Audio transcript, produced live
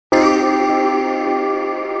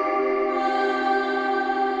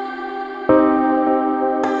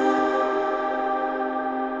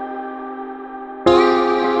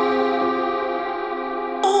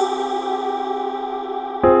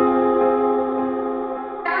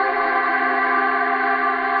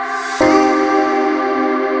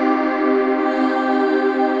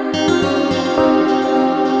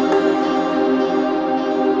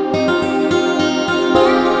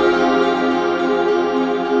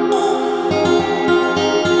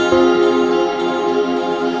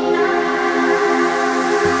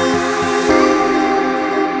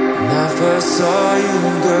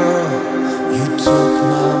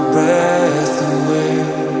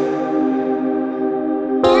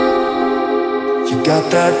You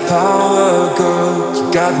got that power, girl.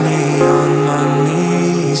 You got me on my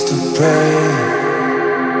knees to pray.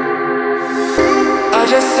 I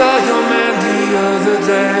just saw your man the other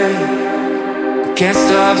day. Can't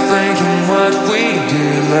stop thinking what we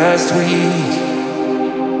did last week.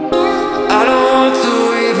 I don't want to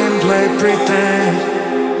even play pretend.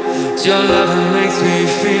 Your loving makes me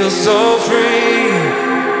feel so free.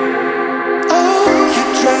 Oh, you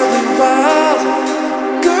drive me wild,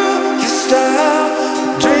 girl, your style.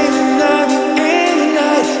 Dreaming of you in the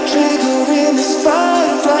night, triggering this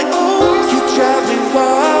firefly. Oh, you drive me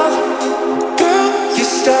wild, girl, your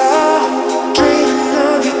style. Dreaming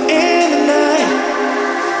of you in the night,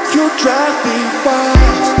 you drive me wild.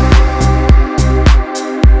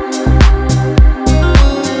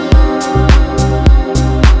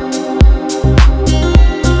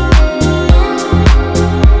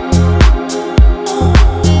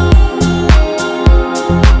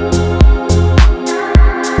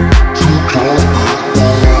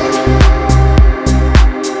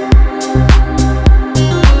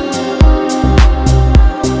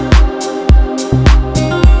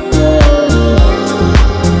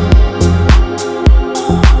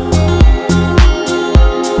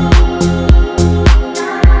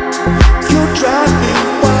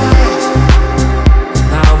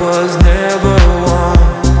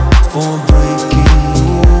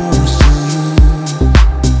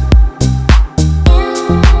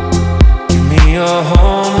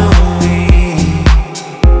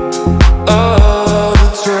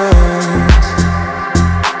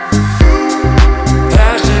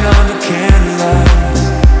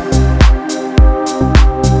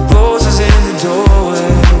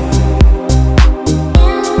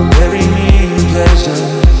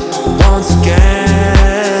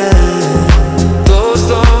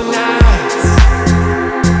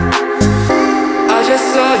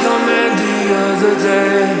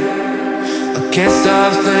 Can't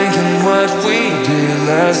stop thinking what we did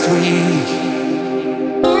last week.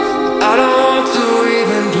 I don't want to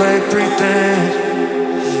even play pretend.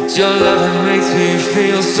 Your loving makes me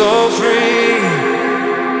feel so free.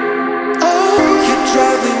 Oh, you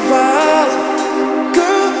drive me wild,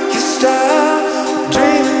 girl, your style.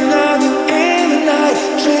 Dreaming of you in the night,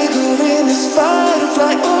 triggering this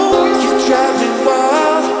firefly. Oh, you drive me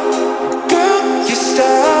wild, girl, your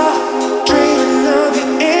style. Dreaming of you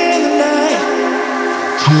in the night.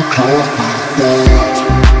 You drive me wild.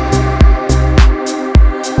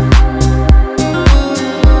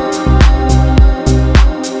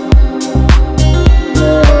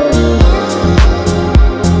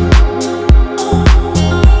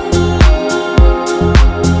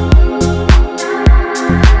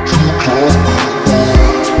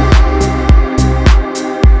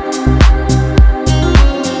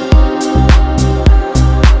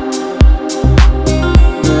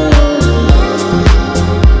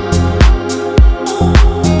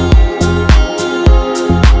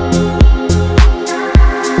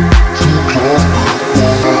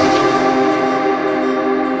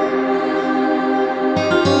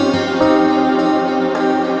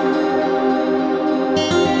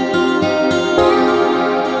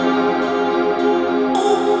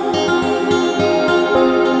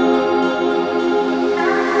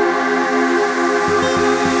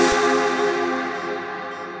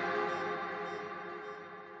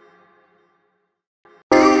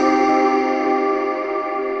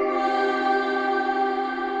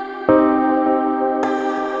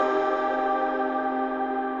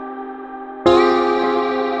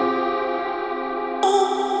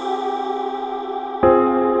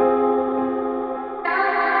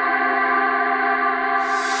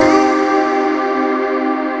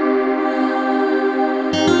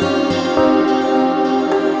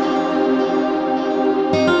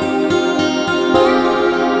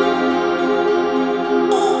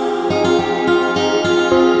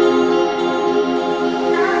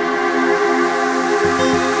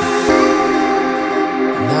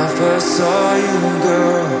 First saw you,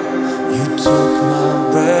 girl, you took my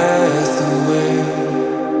breath away.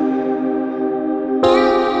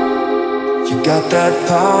 You got that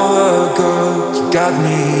power, girl, you got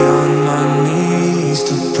me on my knees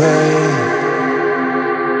to pray.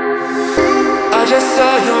 I just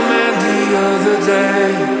saw your man the other day.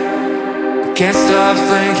 Can't stop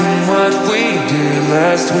thinking what we did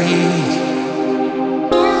last week.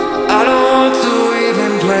 I don't want to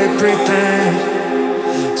even play pretend.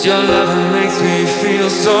 Your loving makes me feel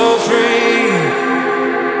so free.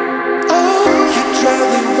 Oh, you drive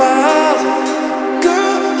me wild,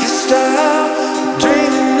 girl, your style.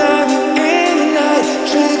 Dreaming of you in the night,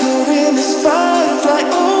 triggering this firefly.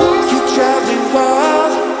 Oh, you drive me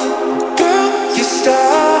wild, girl, your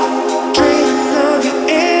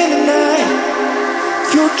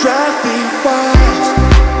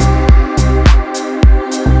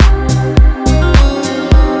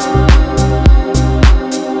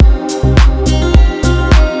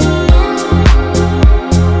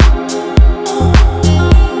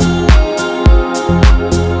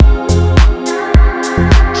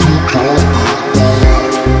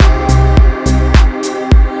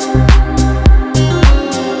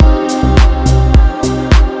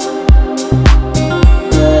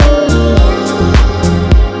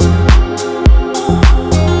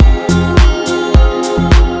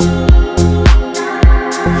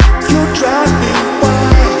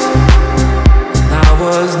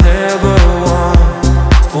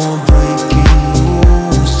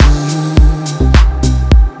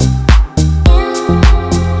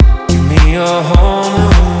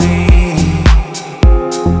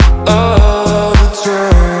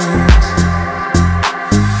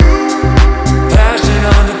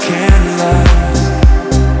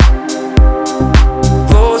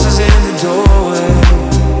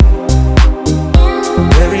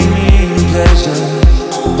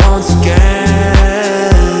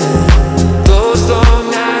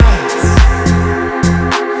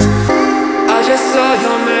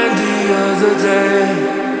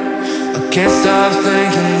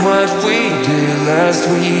last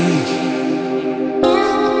week.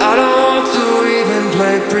 I don't want to even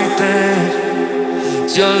play pretend.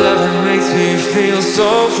 Your loving makes me feel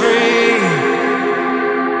so free.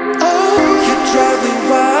 Oh, you drive me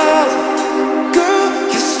wild, girl,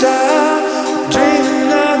 your style.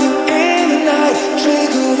 Dreaming of you in the night,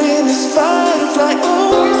 triggered in this firefly.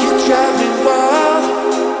 Oh, you drive me wild,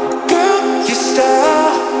 girl, your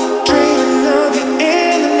style. Dreaming of you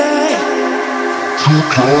in the night. You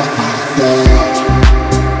drive me